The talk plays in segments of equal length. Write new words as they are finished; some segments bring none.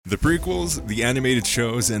The prequels, the animated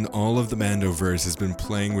shows, and all of the Mandoverse has been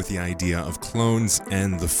playing with the idea of clones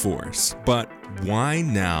and the Force. But why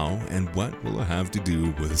now, and what will it have to do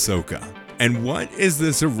with Ahsoka? And what is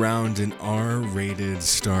this around an R-rated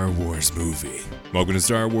Star Wars movie? Welcome to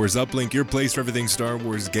Star Wars Uplink, your place for everything Star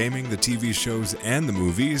Wars gaming, the TV shows, and the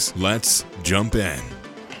movies. Let's jump in.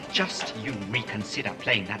 Just you reconsider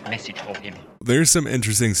playing that message for him. There's some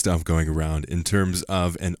interesting stuff going around in terms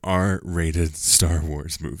of an R-rated Star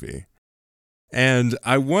Wars movie. And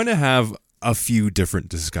I want to have a few different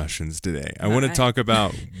discussions today. I want to talk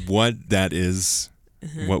about what that is,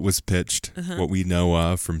 what was pitched, what we know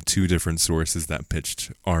of from two different sources that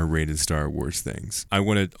pitched R-rated Star Wars things. I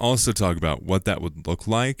want to also talk about what that would look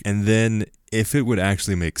like, and then if it would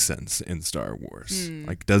actually make sense in Star Wars.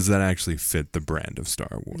 Like, does that actually fit the brand of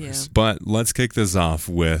Star Wars? Yeah. But let's kick this off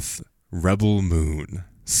with Rebel Moon.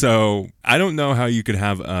 So, I don't know how you could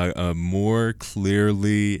have a more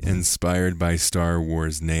clearly inspired by Star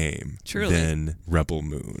Wars name than Rebel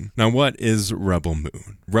Moon. Now, what is Rebel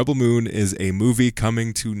Moon? Rebel Moon is a movie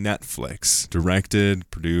coming to Netflix,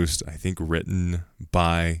 directed, produced, I think written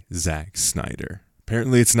by Zack Snyder.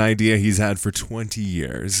 Apparently, it's an idea he's had for 20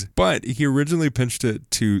 years, but he originally pitched it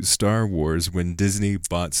to Star Wars when Disney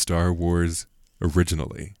bought Star Wars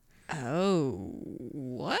originally. Oh,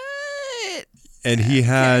 what? And he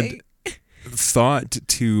had thought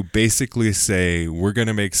to basically say, we're going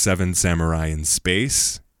to make Seven Samurai in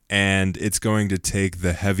space, and it's going to take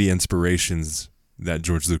the heavy inspirations that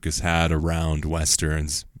George Lucas had around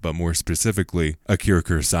Westerns, but more specifically, Akira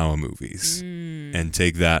Kurosawa movies, and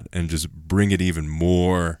take that and just bring it even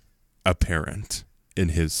more apparent in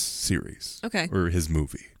his series. Okay. Or his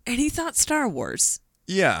movie. And he thought Star Wars.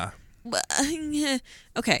 Yeah.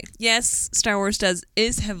 Okay. Yes, Star Wars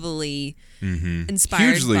is heavily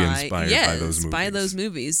inspired Hugely by, inspired by those movies. by those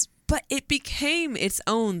movies. But it became its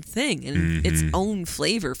own thing and its own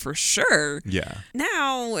flavor for sure. Yeah.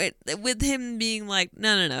 Now, with him being like,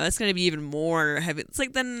 no, it's going to be even more heavy. It's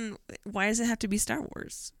like, then why does it have to be Star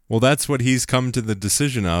Wars? Well, that's what he's come to the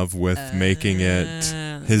decision of with making it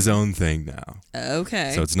his own thing now.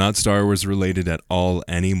 Okay. So it's not Star Wars related at all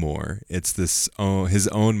anymore. It's his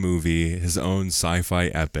own movie, his own sci-fi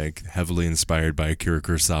epic, heavily inspired by Akira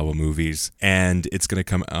Kurosawa movies. And it's going to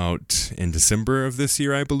come out in December of this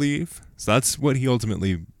year, I believe. So that's what he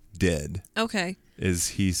ultimately did. Okay. Is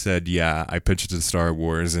he said, yeah, I pitched it to Star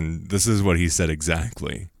Wars, and this is what he said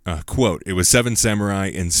exactly. Quote, it was Seven Samurai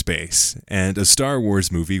in space, and a Star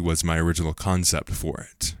Wars movie was my original concept for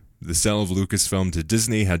it. The sale of Lucasfilm to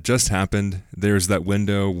Disney had just happened. There's that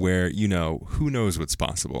window where, who knows what's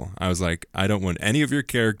possible. I was like, I don't want any of your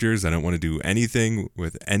characters. I don't want to do anything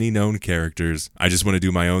with any known characters. I just want to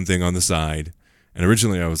do my own thing on the side. And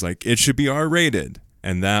originally I was like, it should be R-rated.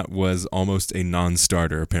 And that was almost a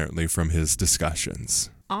non-starter, apparently, from his discussions.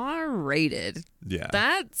 R-rated. Yeah.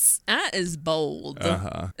 That is bold.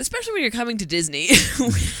 Especially when you're coming to Disney.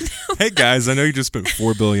 Hey guys, I know you just spent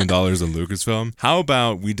 $4 billion on Lucasfilm. How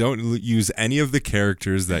about we don't use any of the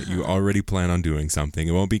characters that you already plan on doing something?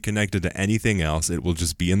 It won't be connected to anything else. It will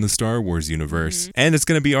just be in the Star Wars universe. And it's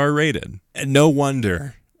going to be R-rated. And no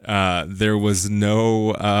wonder there was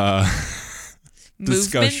no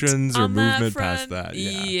discussions or movement past that.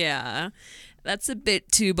 Yeah. That's a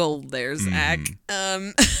bit too bold there, Zach.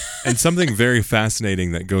 And something very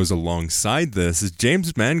fascinating that goes alongside this is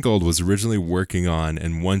James Mangold was originally working on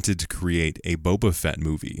and wanted to create a Boba Fett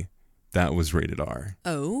movie that was rated R.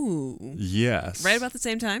 Oh. Yes. Right about the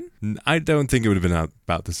same time? I don't think it would have been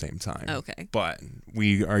about the same time. Okay. But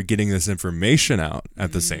we are getting this information out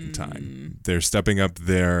at the same time. They're stepping up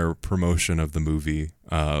their promotion of the movie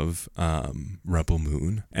of Rebel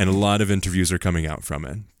Moon, and a lot of interviews are coming out from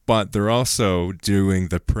it. But they're also doing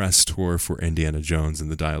the press tour for Indiana Jones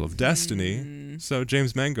and the Dial of Destiny. So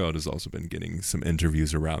James Mangold has also been getting some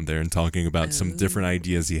interviews around there and talking about some different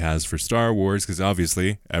ideas he has for Star Wars, because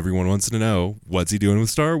obviously everyone wants to know, what's he doing with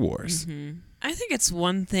Star Wars? I think it's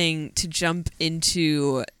one thing to jump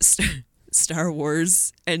into Star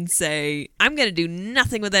Wars and say, I'm going to do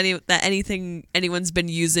nothing with anything anyone's been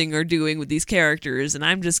using or doing with these characters, and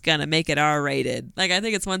I'm just going to make it R-rated. Like, I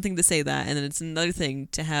think it's one thing to say that, and then it's another thing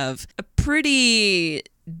to have a pretty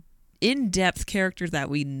in-depth character that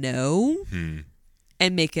we know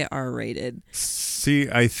and make it R-rated. See,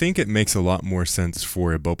 I think it makes a lot more sense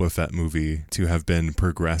for a Boba Fett movie to have been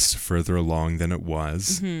progressed further along than it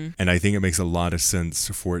was. And I think it makes a lot of sense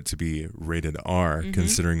for it to be rated R,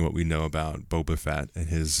 considering what we know about Boba Fett and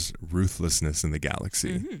his ruthlessness in the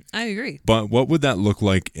galaxy. I agree. But what would that look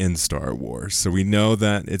like in Star Wars? So we know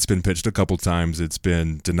that it's been pitched a couple times. It's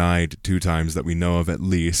been denied 2 times that we know of at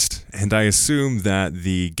least. And I assume that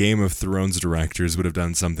the Game of Thrones directors would have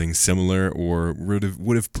done something similar or would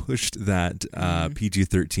have pushed that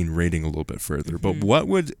PG-13 rating a little bit further. But what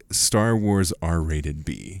would Star Wars R-rated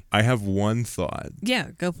be? I have one thought.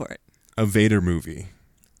 Yeah, go for it. A Vader movie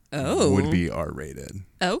Oh. would be R-rated.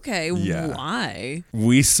 Okay, Yeah. why?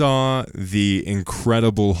 We saw the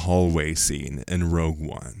incredible hallway scene in Rogue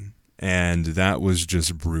One, and that was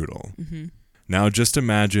just brutal. Now, just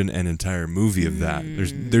imagine an entire movie of that.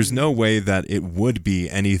 There's no way that it would be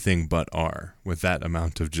anything but R with that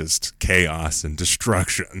amount of just chaos and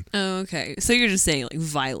destruction. Okay, so you're just saying like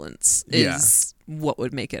violence is what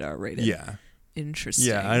would make it R-rated. Yeah. Interesting.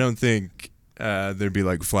 Yeah, I don't think there'd be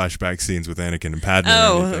like flashback scenes with Anakin and Padme. or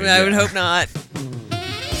Oh, anything. I would Yeah. hope not.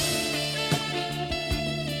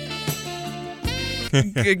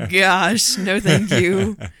 Good gosh, no thank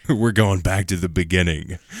you. We're going back to the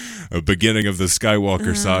beginning of the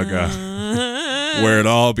Skywalker saga, where it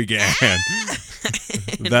all began.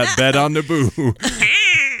 That bed on Naboo.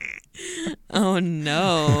 Oh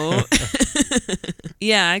no.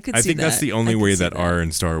 Yeah, I could I see think that. that's the only I could way see that R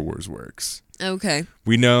in Star Wars works. Okay.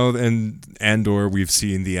 We know in Andor we've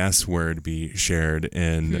seen the S word be shared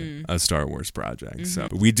in a Star Wars project. So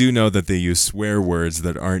we do know that they use swear words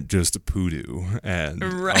that aren't just poodoo and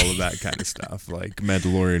all of that kind of stuff, like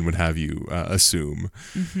Mandalorian would have you assume.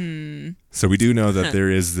 So we do know that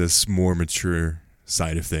there is this more mature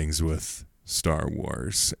side of things with Star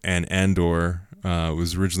Wars. And Andor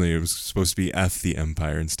was supposed to be F the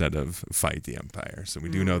Empire instead of fight the Empire. So we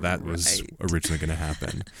do know that was originally going to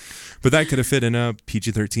happen. But that could have fit in a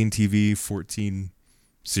PG-13 TV 14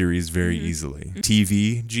 series very easily.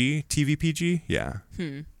 TVPG? Yeah.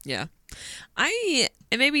 Yeah. And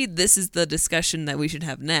maybe this is the discussion that we should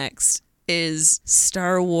have next, is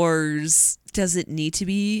Star Wars, does it need to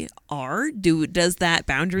be R? Does that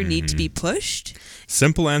boundary need to be pushed?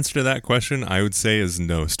 Simple answer to that question, I would say, is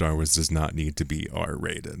no, Star Wars does not need to be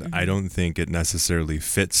R-rated. I don't think it necessarily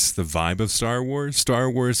fits the vibe of Star Wars. Star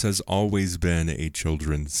Wars has always been a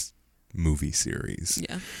children's movie series.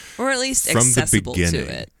 Yeah. Or at least From the accessible beginning.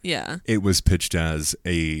 to it. Yeah. It was pitched as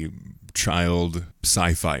a child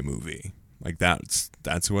sci-fi movie. Like that's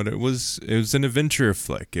what it was. It was an adventure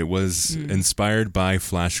flick. It was inspired by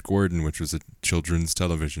Flash Gordon, which was a children's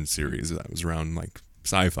television series that was around like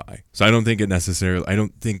sci-fi. So I don't think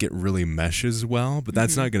it really meshes well, but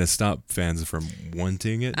that's not going to stop fans from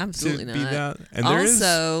wanting it Absolutely to not. be that. And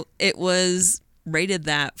also, it was rated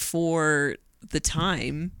that for the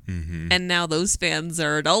time, and now those fans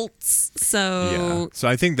are adults. So So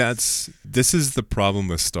I think this is the problem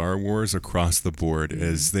with Star Wars across the board,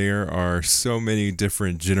 is there are so many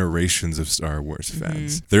different generations of Star Wars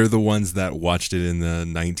fans. They're the ones that watched it in the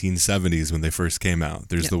 1970s when they first came out.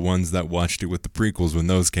 There's the ones that watched it with the prequels when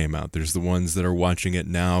those came out. There's the ones that are watching it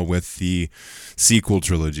now with the sequel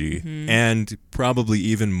trilogy, and probably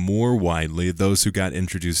even more widely, those who got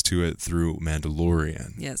introduced to it through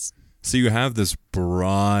Mandalorian. yes. So you have this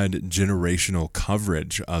broad generational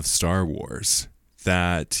coverage of Star Wars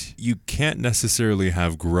that you can't necessarily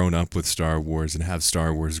have grown up with Star Wars and have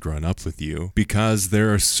Star Wars grown up with you, because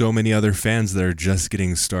there are so many other fans that are just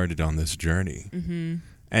getting started on this journey.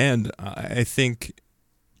 And I think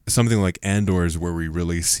something like Andor is where we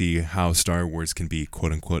really see how Star Wars can be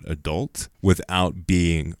quote-unquote adult without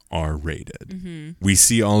being R-rated. We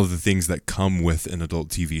see all of the things that come with an adult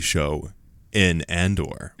TV show in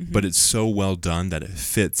Andor, but it's so well done that it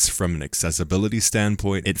fits from an accessibility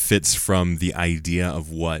standpoint. It fits from the idea of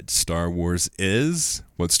what Star Wars is,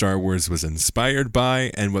 what Star Wars was inspired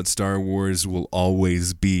by, and what Star Wars will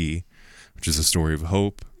always be, which is a story of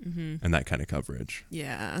hope and that kind of coverage.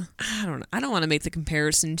 Yeah. I don't want to make the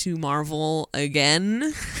comparison to Marvel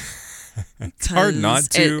again. It's hard not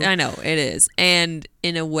to. I know, it is. And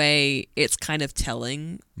in a way, it's kind of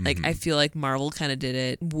telling. Like, I feel like Marvel kind of did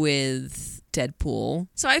it with Deadpool.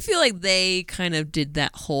 So I feel like they kind of did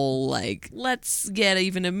that whole, like, let's get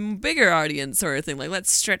even a bigger audience sort of thing. Like,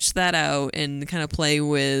 let's stretch that out and kind of play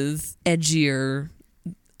with edgier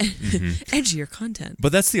content.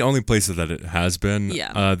 But that's the only place that it has been.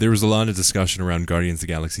 Yeah. There was a lot of discussion around Guardians of the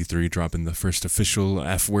Galaxy 3 dropping the first official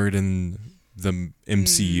F word in the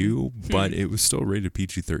MCU, but it was still rated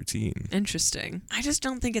PG-13. Interesting. I just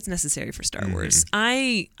don't think it's necessary for Star Wars.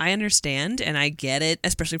 I understand and I get it,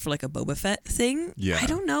 especially for like a Boba Fett thing. Yeah. I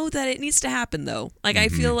don't know that it needs to happen though. Like I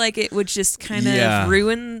feel like it would just kind of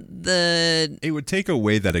ruin the... It would take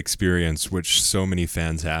away that experience which so many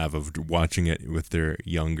fans have of watching it with their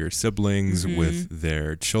younger siblings, with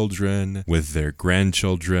their children, with their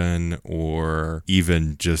grandchildren, or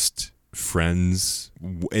even just friends.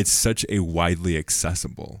 It's such a widely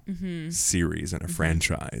accessible series and a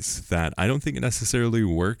franchise that I don't think it necessarily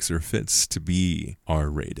works or fits to be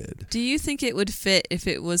R-rated. Do you think it would fit if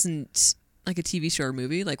it wasn't like a TV show or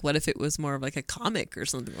movie? Like what if it was more of like a comic or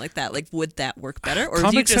something like that? Like would that work better? Or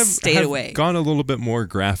have you just stayed away? Gone a little bit more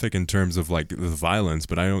graphic in terms of like the violence,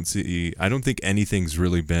 but I don't think anything's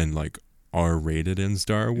really been like R-rated in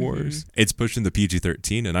Star Wars. It's pushing the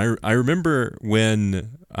PG-13, and I remember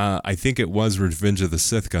when I think it was Revenge of the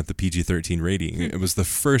Sith got the PG-13 rating. It was the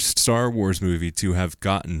first Star Wars movie to have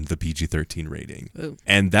gotten the PG-13 rating. Ooh.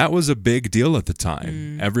 And that was a big deal at the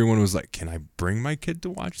time. Everyone was like, can I bring my kid to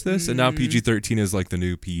watch this? And now PG-13 is like the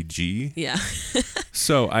new PG. Yeah.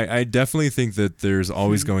 So I definitely think that there's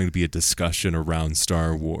always going to be a discussion around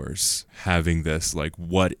Star Wars having this like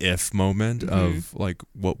what if moment of like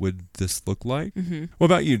what would this look like. What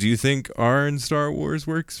about you? Do you think R in Star Wars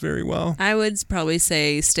works very well? I would probably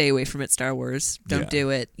say stay away from it, Star Wars. Don't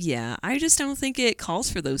do it. Yeah, I just don't think it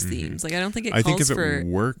calls for those themes. Like I don't think it calls for... I think if it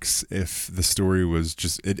works if the story was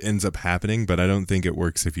just, it ends up happening, but I don't think it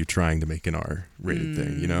works if you're trying to make an R-rated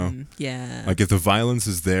thing, you know? Yeah. Like if the violence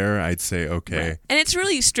is there, I'd say okay. Right. And it's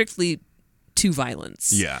really strictly to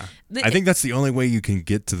violence. Yeah. I think that's the only way you can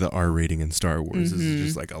get to the R rating in Star Wars is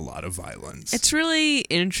just like a lot of violence. It's really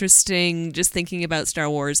interesting just thinking about Star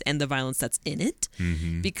Wars and the violence that's in it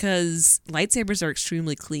because lightsabers are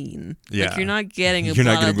extremely clean. Yeah. Like you're not getting a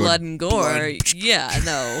lot of blood and gore. Yeah,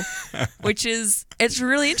 no. Which is, it's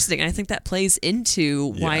really interesting. I think that plays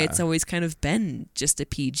into why it's always kind of been just a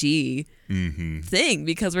PG thing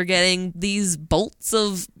because we're getting these bolts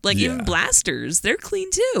of like even blasters. They're clean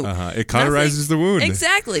too. It cauterizes the wound.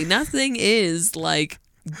 Exactly. Nothing is like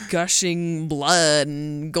gushing blood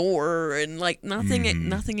and gore and like nothing.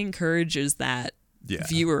 Nothing encourages that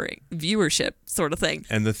viewership sort of thing.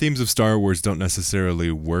 And the themes of Star Wars don't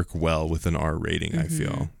necessarily work well with an R rating. I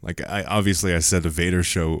feel like I said a Vader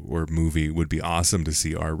show or movie would be awesome to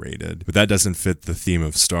see R rated, but that doesn't fit the theme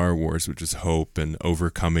of Star Wars, which is hope and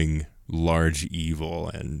overcoming large evil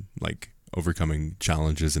and like overcoming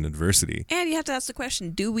challenges and adversity. And you have to ask the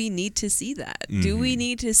question, do we need to see that? Do we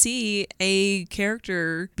need to see a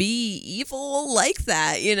character be evil like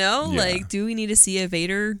that, you know? Yeah. Like, do we need to see a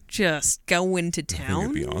Vader just go into town? I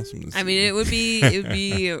think it'd be awesome to see. I mean, it would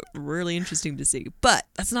be really interesting to see. But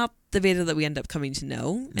that's not the Vader that we end up coming to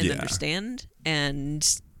know and understand. And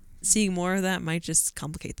seeing more of that might just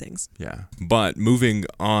complicate things. Yeah. But moving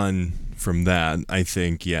on from that, I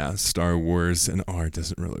think, Star Wars and R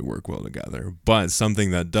doesn't really work well together. But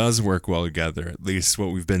something that does work well together, at least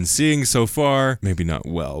what we've been seeing so far, maybe not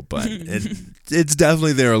well, but it's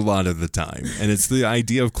definitely there a lot of the time. And it's the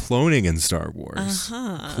idea of cloning in Star Wars.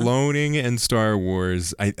 Cloning in Star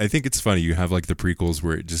Wars. I think it's funny. You have like the prequels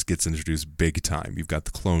where it just gets introduced big time. You've got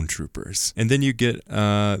the clone troopers. And then you get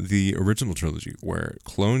the original trilogy where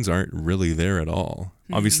clones aren't really there at all.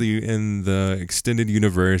 Obviously, in the extended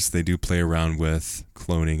universe, they do play around with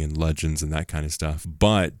cloning and legends and that kind of stuff.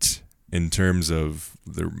 But in terms of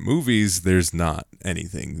the movies, there's not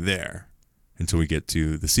anything there until we get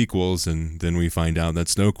to the sequels. And then we find out that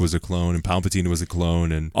Snoke was a clone and Palpatine was a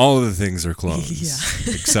clone and all of the things are clones.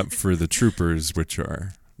 Except for the troopers, which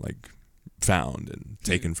are like found and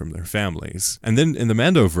taken from their families. And then in the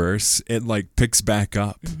Mandoverse, it like picks back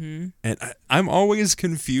up. And I'm always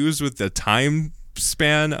confused with the time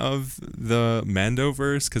span of the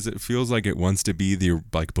Mandoverse because it feels like it wants to be the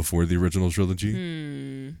like before the original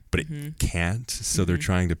trilogy, but it can't. So they're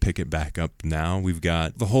trying to pick it back up now. We've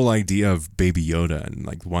got the whole idea of Baby Yoda and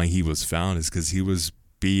like why he was found is because he was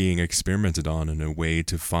being experimented on in a way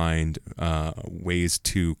to find ways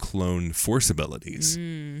to clone Force abilities.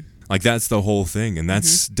 Like that's the whole thing, and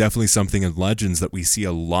that's definitely something in Legends that we see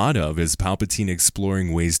a lot of is Palpatine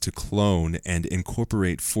exploring ways to clone and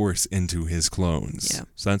incorporate Force into his clones. Yeah.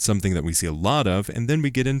 So that's something that we see a lot of, and then we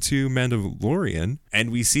get into Mandalorian,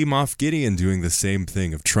 and we see Moff Gideon doing the same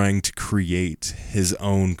thing of trying to create his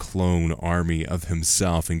own clone army of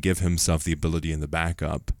himself and give himself the ability in the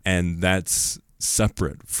backup, and that's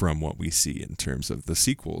separate from what we see in terms of the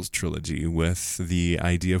sequels trilogy with the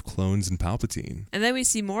idea of clones and Palpatine. And then we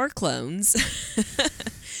see more clones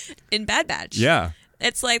in Bad Batch. Yeah.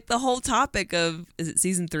 It's like the whole topic of, is it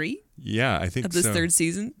season 3? Yeah, I think of this so. third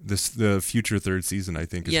season. The future third season, I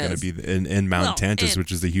think, is Yes. going to be in Mount Well, Tantus, and-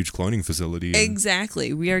 which is the huge cloning facility. And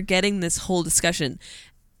Exactly. We are getting this whole discussion.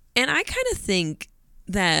 And I kind of think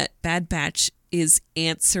that Bad Batch is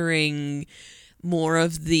answering more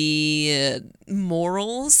of the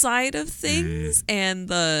moral side of things and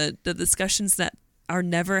the discussions that are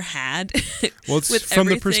never had. Well, it's with from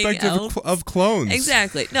the everything perspective else. of clones.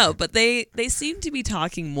 Exactly. No, but they seem to be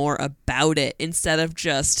talking more about it instead of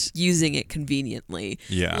just using it conveniently.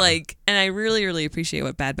 Yeah. Like, and I really, really appreciate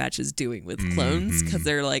what Bad Batch is doing with clones because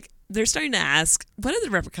they're starting to ask, what are the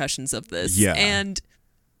repercussions of this? Yeah. And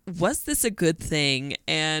was this a good thing?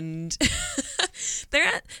 And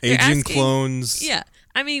they're Aging asking, clones. Yeah.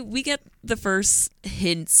 I mean, we get the first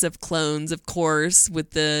hints of clones, of course,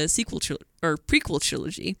 with the prequel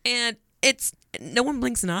trilogy, and it's no one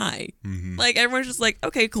blinks an eye. Like everyone's just like,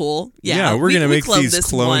 okay, cool, Yeah, we're gonna we make cloned these this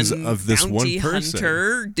clones one of this one bounty person.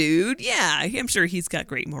 hunter dude. Yeah, I'm sure he's got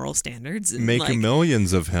great moral standards. And Make like,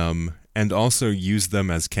 millions of him and also use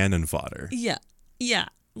them as cannon fodder. yeah.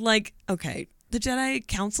 Like, okay, the Jedi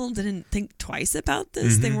Council didn't think twice about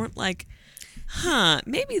this. They weren't like,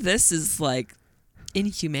 maybe this is like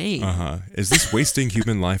inhumane. Is this wasting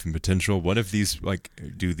human life and potential? What if these,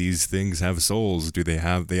 do these things have souls?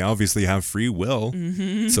 They obviously have free will.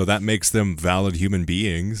 So that makes them valid human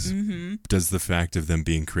beings. Does the fact of them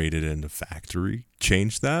being created in a factory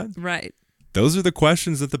change that? Right. Those are the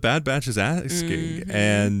questions that the Bad Batch is asking.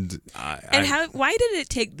 And Why did it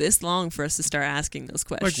take this long for us to start asking those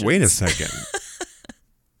questions? wait a second.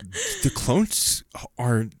 The clones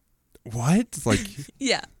are what?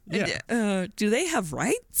 Yeah. Yeah. Do they have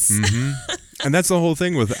rights? And that's the whole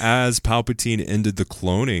thing with as Palpatine ended the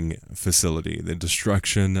cloning facility, the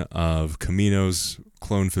destruction of Kamino's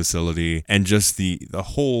clone facility, and just the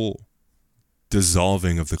whole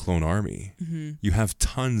dissolving of the clone army. You have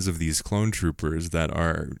tons of these clone troopers that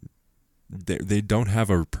they don't have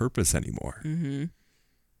a purpose anymore.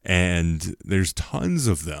 And there's tons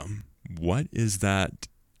of them. What is that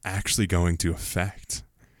actually going to affect?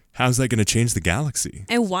 How's that going to change the galaxy?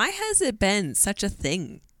 And why has it been such a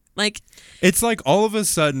thing? Like, It's like all of a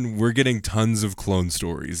sudden we're getting tons of clone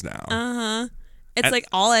stories now. it's like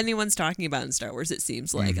all anyone's talking about in Star Wars, it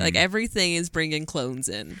seems like. Like everything is bringing clones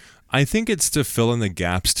in. I think it's to fill in the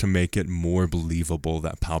gaps to make it more believable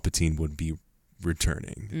that Palpatine would be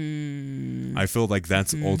returning. I feel like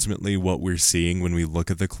that's ultimately what we're seeing when we look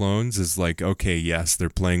at the clones is like, okay, yes, they're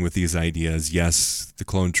playing with these ideas. Yes, the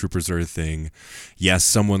clone troopers are a thing. Yes,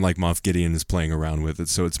 someone like Moff Gideon is playing around with it,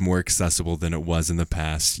 so it's more accessible than it was in the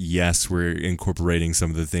past. Yes, we're incorporating some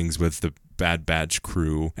of the things with the Bad Batch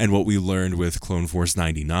crew and what we learned with Clone Force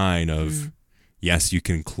 99 of, yes, you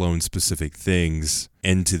can clone specific things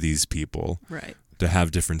into these people. Right. To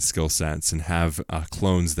have different skill sets and have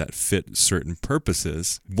clones that fit certain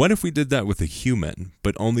purposes. What if we did that with a human,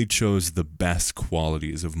 but only chose the best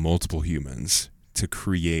qualities of multiple humans to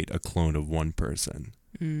create a clone of one person?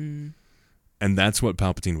 And that's what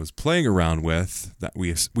Palpatine was playing around with, that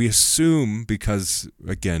we assume, because,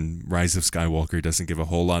 again, Rise of Skywalker doesn't give a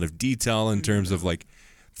whole lot of detail in terms of,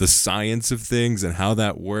 the science of things and how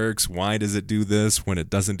that works. Why does it do this when it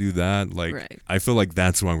doesn't do that? Right. I feel like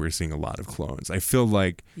that's why we're seeing a lot of clones. I feel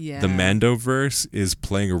like Yeah. the Mandoverse is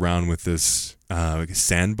playing around with this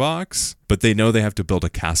sandbox, but they know they have to build a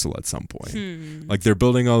castle at some point. Like they're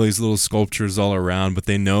building all these little sculptures all around, but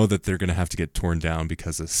they know that they're going to have to get torn down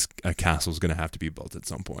because a castle is going to have to be built at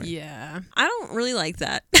some point. Yeah. I don't really like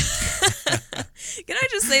that. Can I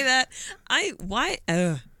just say that?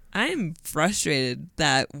 I'm frustrated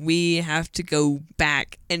that we have to go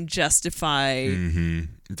back and justify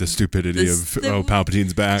The stupidity of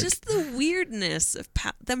Palpatine's back. just the weirdness of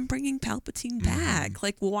them bringing Palpatine back.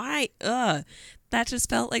 Like, why? That just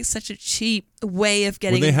felt like such a cheap way of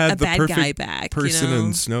getting they had a the bad perfect guy back. person you know?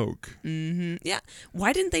 in Snoke. Yeah.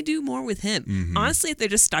 Why didn't they do more with him? Honestly, if they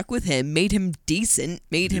just stuck with him, made him decent,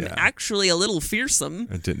 made him Yeah. actually a little fearsome,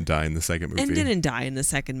 It didn't die in the second movie. and didn't die in the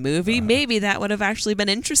second movie, maybe that would have actually been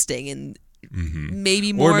interesting and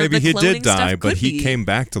maybe more. Or maybe of the he cloning did die, stuff but could he be. came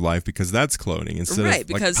back to life because that's cloning. Instead Right, of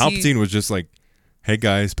because Palpatine was just like, "Hey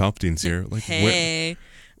guys, Palpatine's here." Like, Hey,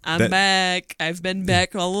 I'm that- back. I've been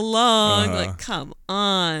back all along. Like, come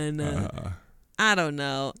on. I don't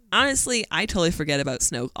know. Honestly, I totally forget about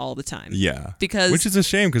Snoke all the time. yeah, Because- which is a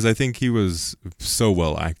shame because I think he was so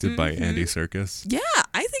well acted by Andy Serkis. Yeah,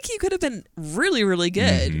 I think he could have been really, really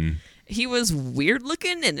good. Mm-hmm. He was weird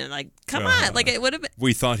looking and like, come on. Like, it would have been.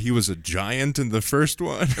 We thought he was a giant in the first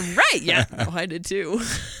one. Right, yeah. Oh, I did too.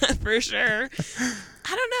 For sure.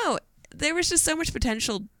 I don't know. There was just so much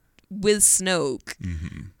potential with Snoke.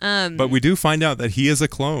 But we do find out that he is a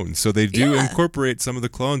clone, so they do Yeah. incorporate some of the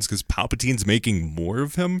clones because Palpatine's making more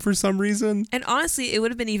of him for some reason. And honestly, it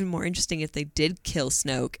would have been even more interesting if they did kill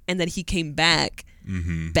Snoke and that he came back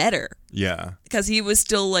better. Yeah. Because he was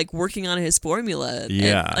still like working on his formula.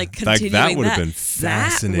 Yeah. And, like Like, continuing that would have that. been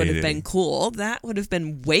fascinating. That would have been cool. That would have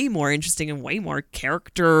been way more interesting and way more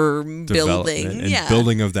character building. Development and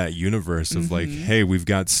building of that universe of like, hey, we've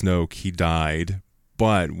got Snoke, he died,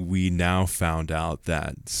 but we now found out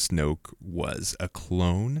that Snoke was a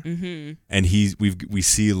clone, and we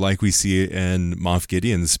see in Moff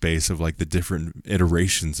Gideon's space of like the different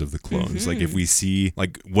iterations of the clones. Like if we see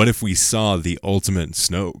what if we saw the ultimate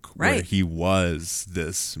Snoke, where Right. he was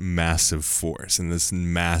this massive force and this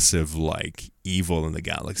massive like evil in the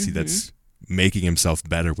galaxy that's making himself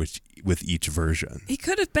better with each version. He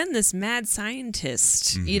could have been this mad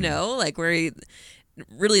scientist, you know, like where he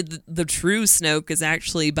really the true Snoke is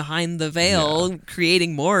actually behind the veil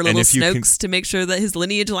creating more little if you can- Snokes to make sure that his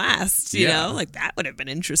lineage lasts, you Yeah. know? Like that would have been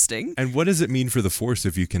interesting. And what does it mean for the Force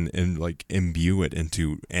if you can imbue it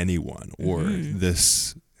into anyone or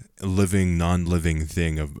this living, non-living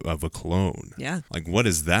thing of a clone? Yeah. Like, what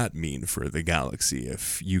does that mean for the galaxy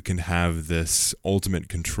if you can have this ultimate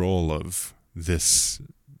control of this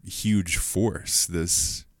huge force,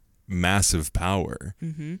 this massive power,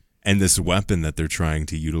 and this weapon that they're trying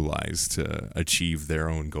to utilize to achieve their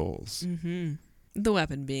own goals? The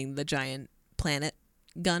weapon being the giant planet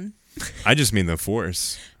gun. I just mean the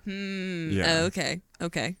Force. Yeah. Oh, okay.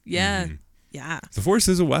 Okay. Yeah. Yeah. The Force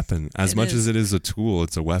is a weapon. As It much is. as it is a tool,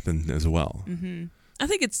 it's a weapon as well. I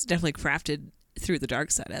think it's definitely crafted through the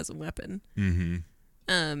dark side as a weapon.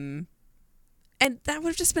 And that would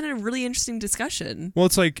have just been a really interesting discussion. Well,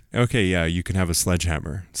 it's like, okay, yeah, you can have a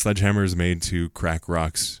sledgehammer. Sledgehammer is made to crack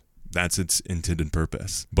rocks. That's its intended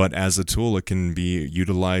purpose. But as a tool, it can be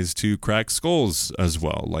utilized to crack skulls as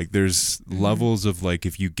well. Like there's levels of like,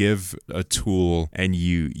 if you give a tool and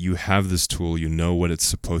you have this tool, you know what it's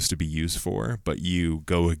supposed to be used for, but you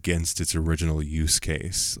go against its original use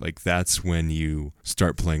case. Like that's when you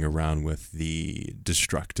start playing around with the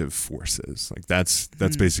destructive forces. Like that's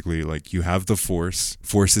basically like you have the Force.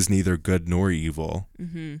 Force is neither good nor evil.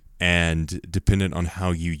 And dependent on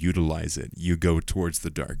how you utilize it, you go towards the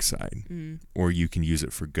dark side, or you can use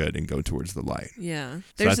it for good and go towards the light. Yeah.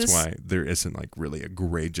 So that's why there isn't like really a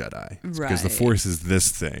gray Jedi. It's because the Right. Force is this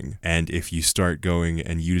thing, and if you start going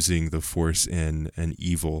and using the Force in an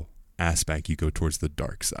evil aspect, you go towards the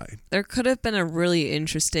dark side. There could have been a really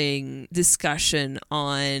interesting discussion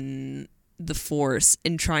on the Force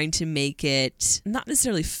and trying to make it not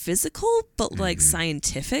necessarily physical, but like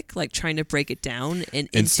scientific, like trying to break it down and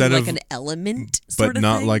Instead into like of- an element sort But of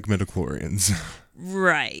not thing. like midichlorians,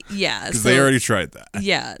 Right. Yeah. because they already tried that.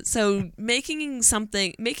 Yeah. So making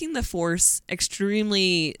the Force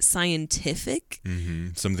extremely scientific,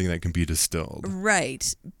 Something that can be distilled.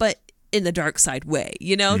 right, but in the dark side way,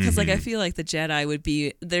 you know? Because like I feel like the Jedi would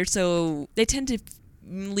be, they tend to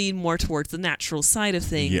lean more towards the natural side of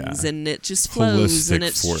things, Yeah. and it just flows, Holistic and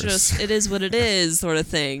it's Force. just, it is what it is sort of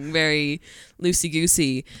thing, very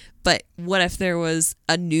loosey-goosey. But what if there was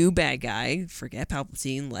a new bad guy? Forget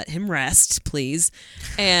Palpatine, let him rest, please.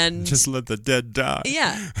 And Just let the dead die.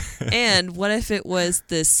 yeah. And what if it was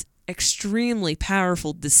this extremely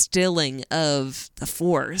powerful distilling of the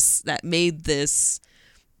Force that made this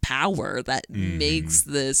power, that makes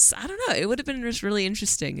this, I don't know, it would have been just really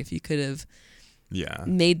interesting if you could have Yeah.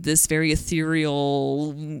 made this very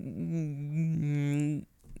ethereal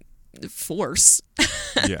force.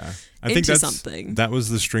 Yeah. I think Into that's something. that was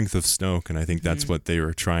the strength of Snoke, and I think that's what they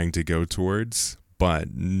were trying to go towards, but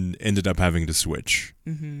ended up having to switch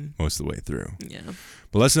most of the way through. Yeah.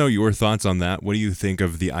 But let's know your thoughts on that. What do you think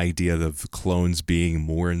of the idea of clones being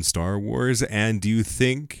more in Star Wars, and do you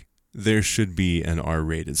think there should be an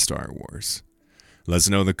R-rated Star Wars? Let us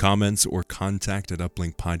know in the comments or contact at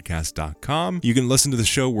uplinkpodcast.com. You can listen to the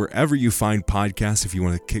show wherever you find podcasts. If you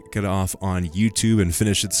want to kick it off on YouTube and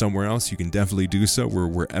finish it somewhere else, you can definitely do so. We're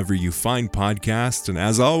wherever you find podcasts. And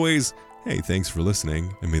as always, hey, thanks for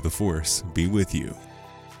listening, and may the Force be with you.